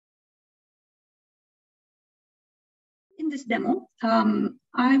this demo,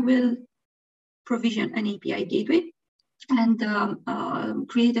 I will provision an API gateway and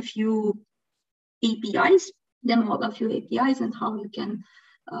create a few APIs, demo a few APIs and how you can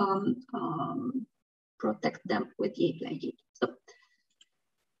protect them with the API gateway. So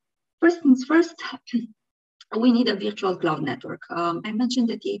first things first, we need a virtual cloud network. I mentioned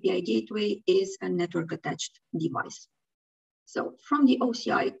that the API gateway is a network attached device. So from the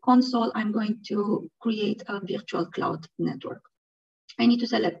OCI console, I'm going to create a virtual cloud network. I need to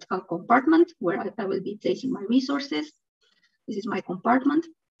select a compartment where I will be placing my resources. This is my compartment.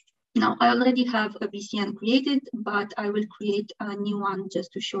 Now, I already have a VCN created, but I will create a new one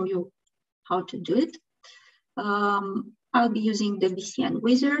just to show you how to do it. I'll be using the VCN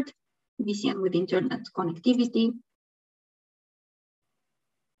wizard, VCN with internet connectivity.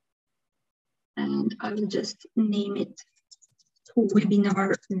 And I will just name it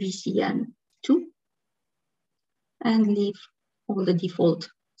webinar VCN 2 and leave all the default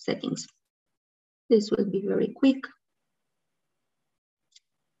settings. This will be very quick.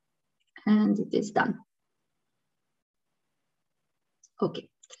 And it is done. Okay,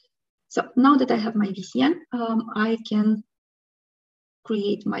 so now that I have my VCN, I can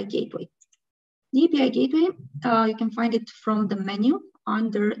create my gateway. The API gateway, you can find it from the menu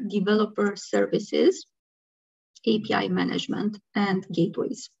under Developer Services, API Management, and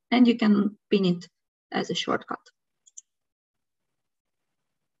Gateways. And you can pin it as a shortcut.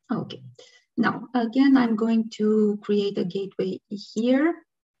 Okay, now again, I'm going to create a gateway here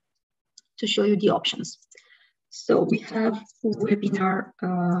to show you the options. So we have webinar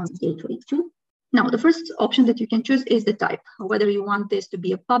gateway 2. Now, the first option that you can choose is the type, whether you want this to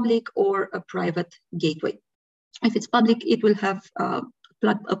be a public or a private gateway. If it's public, it will have a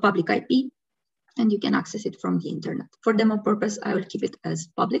public IP and you can access it from the internet. For demo purpose, I will keep it as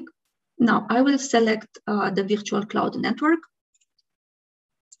public. Now, I will select the virtual cloud network.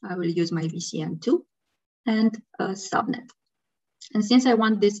 I will use my VCN2 and a subnet. And since I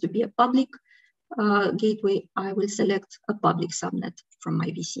want this to be a public gateway, I will select a public subnet from my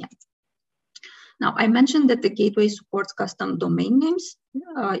VCN. Now, I mentioned that the gateway supports custom domain names.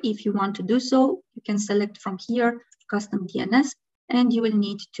 If you want to do so, you can select from here, custom DNS, and you will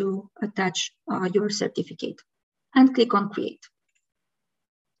need to attach your certificate and click on create.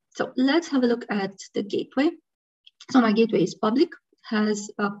 So let's have a look at the gateway. So my gateway is public, has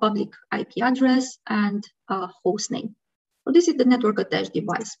a public IP address and a host name. So this is the network attached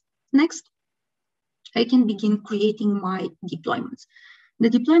device. Next, I can begin creating my deployments. The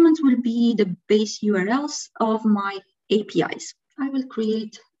deployments will be the base URLs of my APIs. I will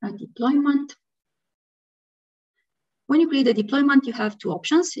create a deployment. When you create a deployment, you have two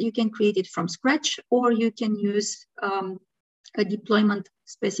options. You can create it from scratch, or you can use a deployment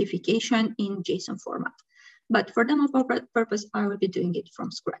specification in JSON format. But for demo purpose, I will be doing it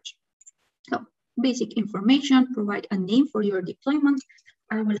from scratch. So basic information, provide a name for your deployment.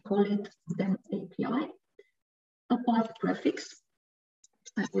 I will call it demo API. A path prefix,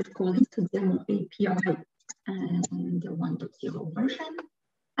 I will call it demo API and the 1.0 version.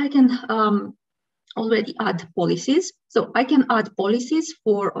 I can already add policies. So I can add policies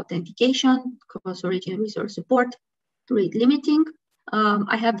for authentication, cross origin resource support, rate limiting.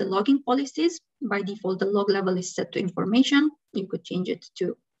 I have the logging policies. By default, the log level is set to information. You could change it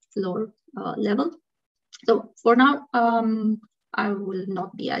to lower level. So for now, I will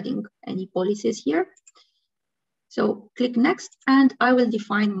not be adding any policies here. So click next, and I will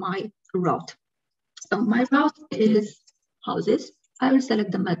define my route. So my route is houses. I will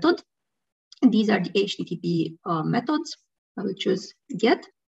select the method. And these are the HTTP methods. I will choose get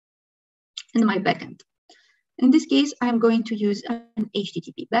and my backend. In this case, I'm going to use an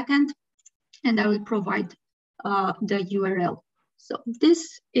HTTP backend, and I will provide the URL. So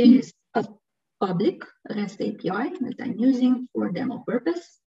this is a public REST API that I'm using for demo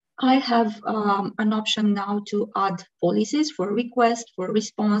purpose. I have an option now to add policies for request, for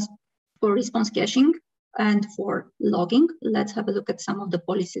response caching, and for logging. Let's have a look at some of the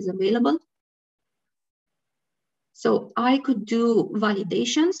policies available. So I could do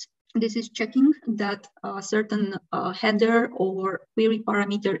validations. This is checking that a certain header or query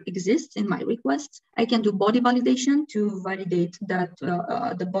parameter exists in my requests. I can do body validation to validate that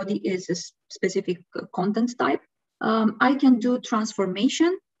the body is a specific content type. I can do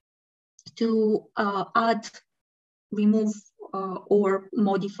transformation to add, remove, or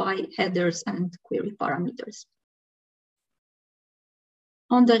modify headers and query parameters.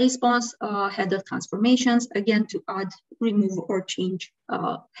 On the response, header transformations, again, to add, remove, or change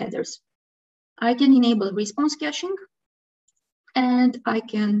headers. I can enable response caching, and I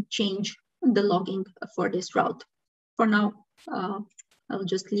can change the logging for this route. For now, I'll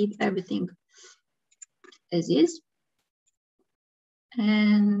just leave everything as is.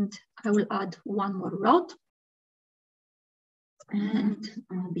 And I will add one more route. And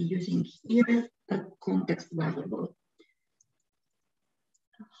I'll be using here a context variable,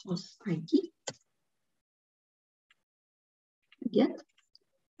 house ID, get,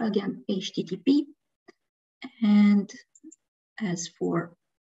 again, HTTP. And as for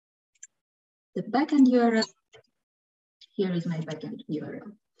the backend URL, here is my backend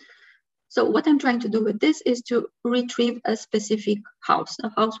URL. So what I'm trying to do with this is to retrieve a specific house, a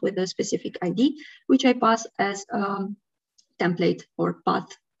house with a specific ID, which I pass as a template or path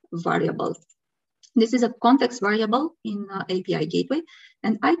variable. This is a context variable in API Gateway,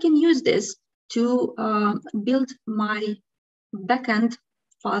 and I can use this to build my backend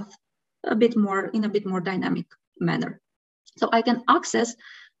path in a bit more dynamic manner. So I can access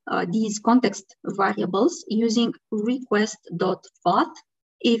these context variables using request.path.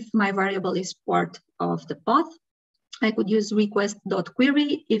 If my variable is part of the path, I could use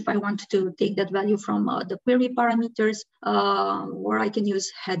request.query if I want to take that value from the query parameters, or I can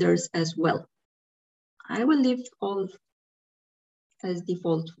use headers as well. I will leave all as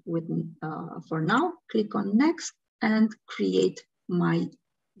default for now. Click on next and create my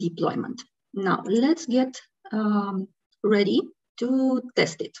deployment. Now let's get ready to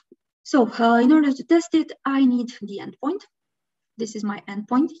test it. So in order to test it, I need the endpoint. This is my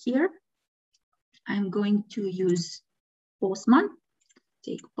endpoint here. I'm going to use Postman.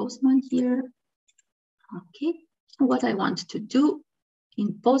 Take Postman here. Okay. What I want to do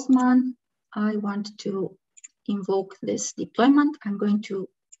in Postman, I want to invoke this deployment. I'm going to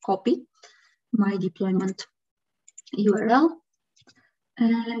copy my deployment URL.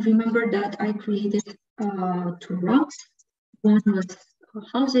 And remember that I created 2 routes. One was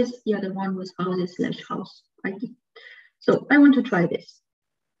houses, the other one was houses/house ID. So I want to try this.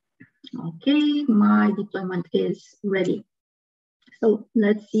 Okay, my deployment is ready. So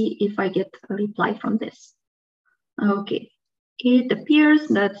let's see if I get a reply from this. Okay, it appears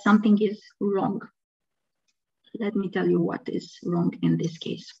that something is wrong. Let me tell you what is wrong in this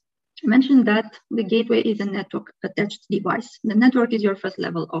case. I mentioned that the gateway is a network attached device. The network is your first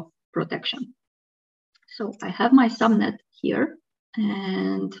level of protection. So I have my subnet here,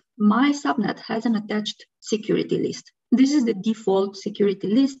 and my subnet has an attached security list. This is the default security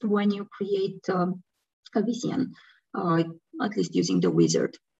list when you create a VCN, at least using the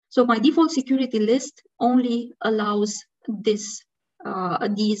wizard. So my default security list only allows these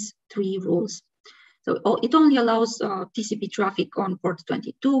 3 rules. So it only allows TCP traffic on port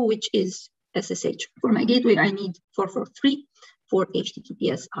 22, which is SSH. For my gateway, I need 443 for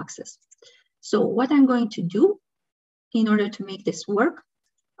HTTPS access. So what I'm going to do in order to make this work,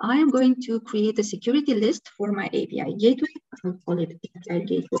 I am going to create a security list for my API gateway. I'll call it API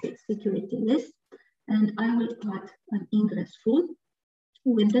gateway security list. And I will add an ingress rule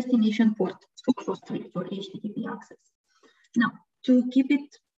with destination port 443 for HTTP access. Now, to keep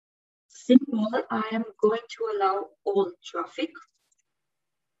it simple, I am going to allow all traffic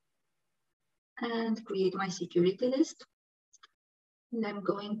and create my security list. And I'm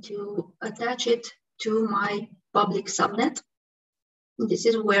going to attach it to my public subnet. This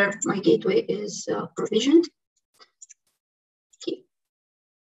is where my gateway is provisioned. Okay,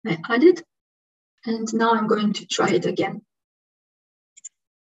 I add it, and now I'm going to try it again.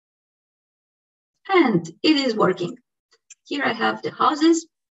 And it is working. Here I have the houses.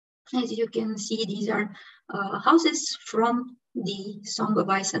 As you can see, these are houses from the Song of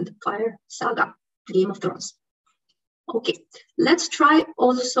Ice and Fire saga, Game of Thrones. Okay, let's try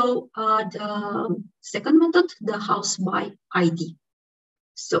also the second method, the house by ID.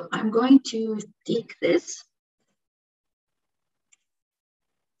 So I'm going to take this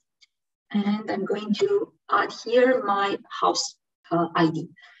and I'm going to add here my house ID.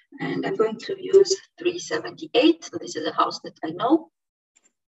 And I'm going to use 378. This is a house that I know.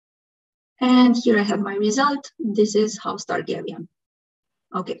 And here I have my result. This is House Targaryen.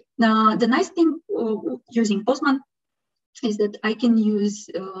 Okay, now the nice thing using Postman is that I can use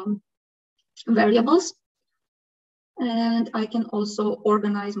variables, and I can also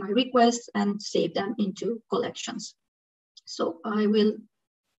organize my requests and save them into collections. So I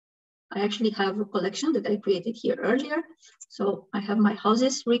actually have a collection that I created here earlier. So I have my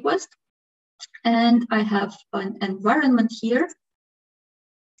houses request, and I have an environment here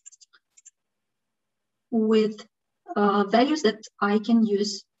with values that I can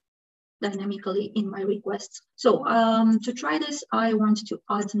use dynamically in my requests. So to try this, I want to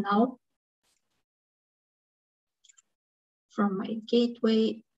add now from my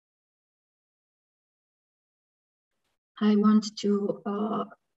gateway I want to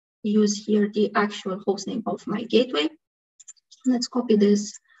use here the actual hostname of my gateway. Let's copy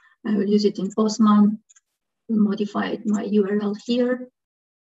this. I will use it in Postman, modify my URL here.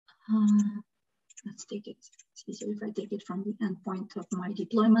 Let's take it. It's easier if I take it from the endpoint of my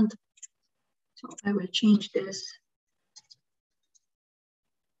deployment. So I will change this.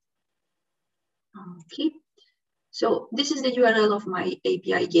 Okay. So this is the URL of my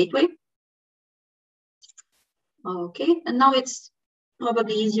API gateway. Okay, and now it's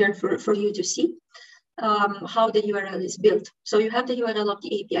probably easier for you to see how the URL is built. So you have the URL of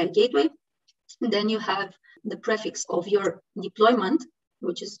the API gateway, and then you have the prefix of your deployment,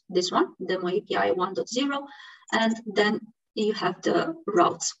 which is this one, demo API 1.0, and then you have the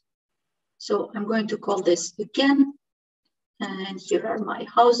routes. So I'm going to call this again, and here are my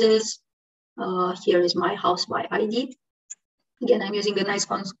houses. Here is my house by ID. Again, I'm using a nice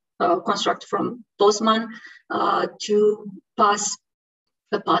construct from Postman to pass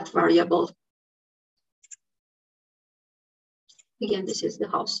a path variable. Again, this is the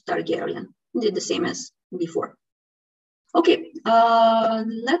house Targaryen. Did the same as before. Okay,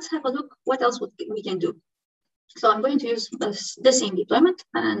 let's have a look what else we can do. So I'm going to use the same deployment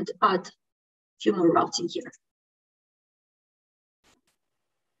and add a few more routes in here.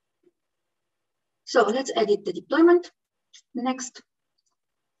 So let's edit the deployment. Next,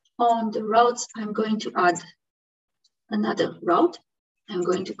 on the routes, I'm going to add another route. I'm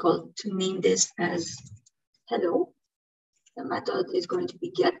going to name this as hello. The method is going to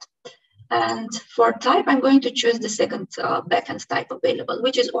be get. And for type, I'm going to choose the second backend type available,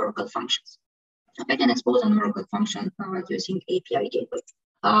 which is Oracle functions. I can expose an Oracle function using API gateway.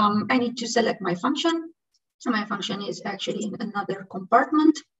 I need to select my function. So my function is actually in another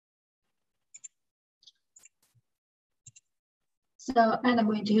compartment. So, and I'm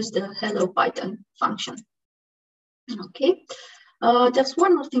going to use the hello Python function. Okay. There's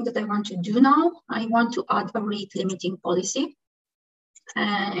one more thing that I want to do now. I want to add a rate limiting policy.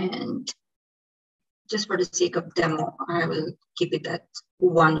 And just for the sake of demo, I will keep it at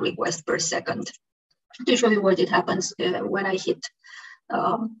 1 request per second to show you what it happens when I hit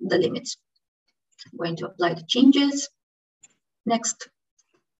the limits. I'm going to apply the changes. Next.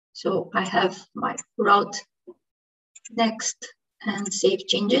 So I have my route. Next, and save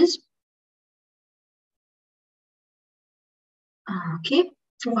changes. Okay,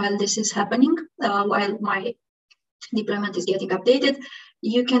 while this is happening, while my deployment is getting updated,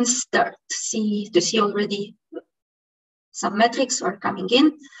 you can start to see already some metrics are coming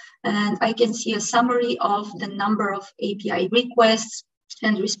in, and I can see a summary of the number of API requests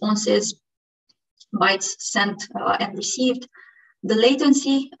and responses, bytes sent and received, the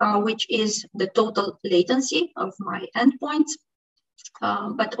latency, which is the total latency of my endpoints,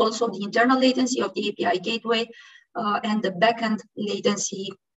 but also the internal latency of the API gateway and the backend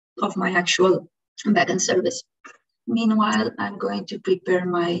latency of my actual backend service. Meanwhile, I'm going to prepare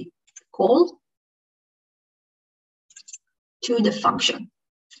my call to the function.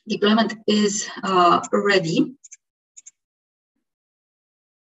 Deployment is ready.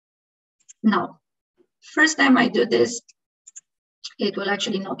 Now, first time I do this, it will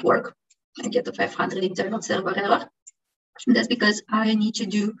actually not work. I get a 500 internal server error. That's because I need to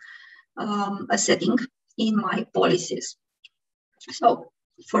do a setting in my policies. So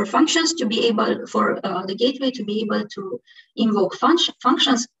for functions to be able, for the gateway to be able to invoke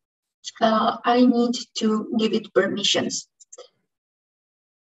functions, I need to give it permissions.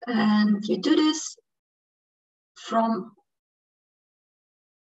 And you do this from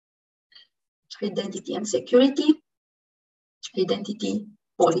identity and security, identity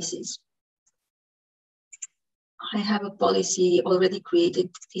policies. I have a policy already created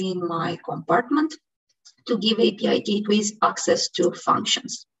in my compartment to give API gateways access to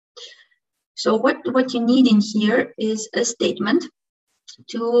functions. So what you need in here is a statement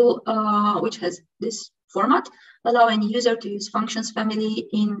to which has this format, allow any user to use functions family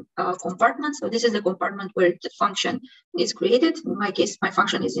in compartments. So this is the compartment where the function is created. In my case, my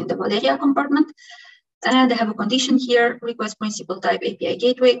function is in the Valeria compartment. And I have a condition here, request principal type API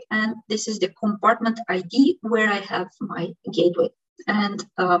gateway. And this is the compartment ID where I have my gateway. And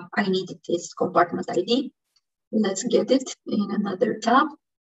I need this compartment ID. Let's get it in another tab.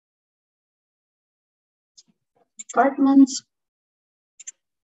 Compartments.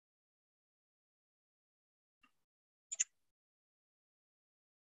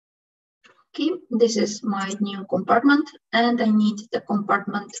 Okay, this is my new compartment, and I need the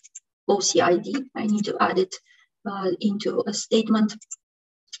compartment OCID. I need to add it into a statement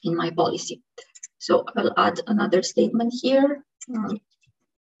in my policy. So I'll add another statement here,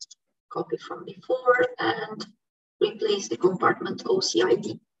 copy from before, and replace the compartment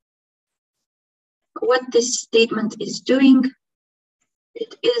OCID. What this statement is doing,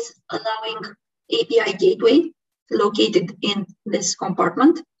 it is allowing API gateway located in this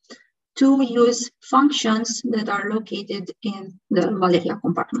compartment to use functions that are located in the Valeria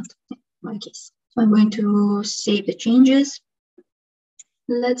compartment, in my case. So I'm going to save the changes.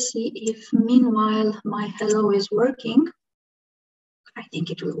 Let's see if meanwhile my hello is working. I think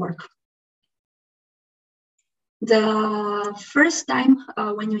it will work. The first time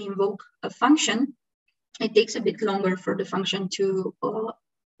when you invoke a function, it takes a bit longer for the function to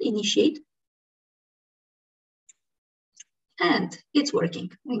initiate. And it's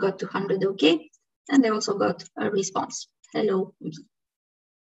working. I got 200 OK, and I also got a response. Hello,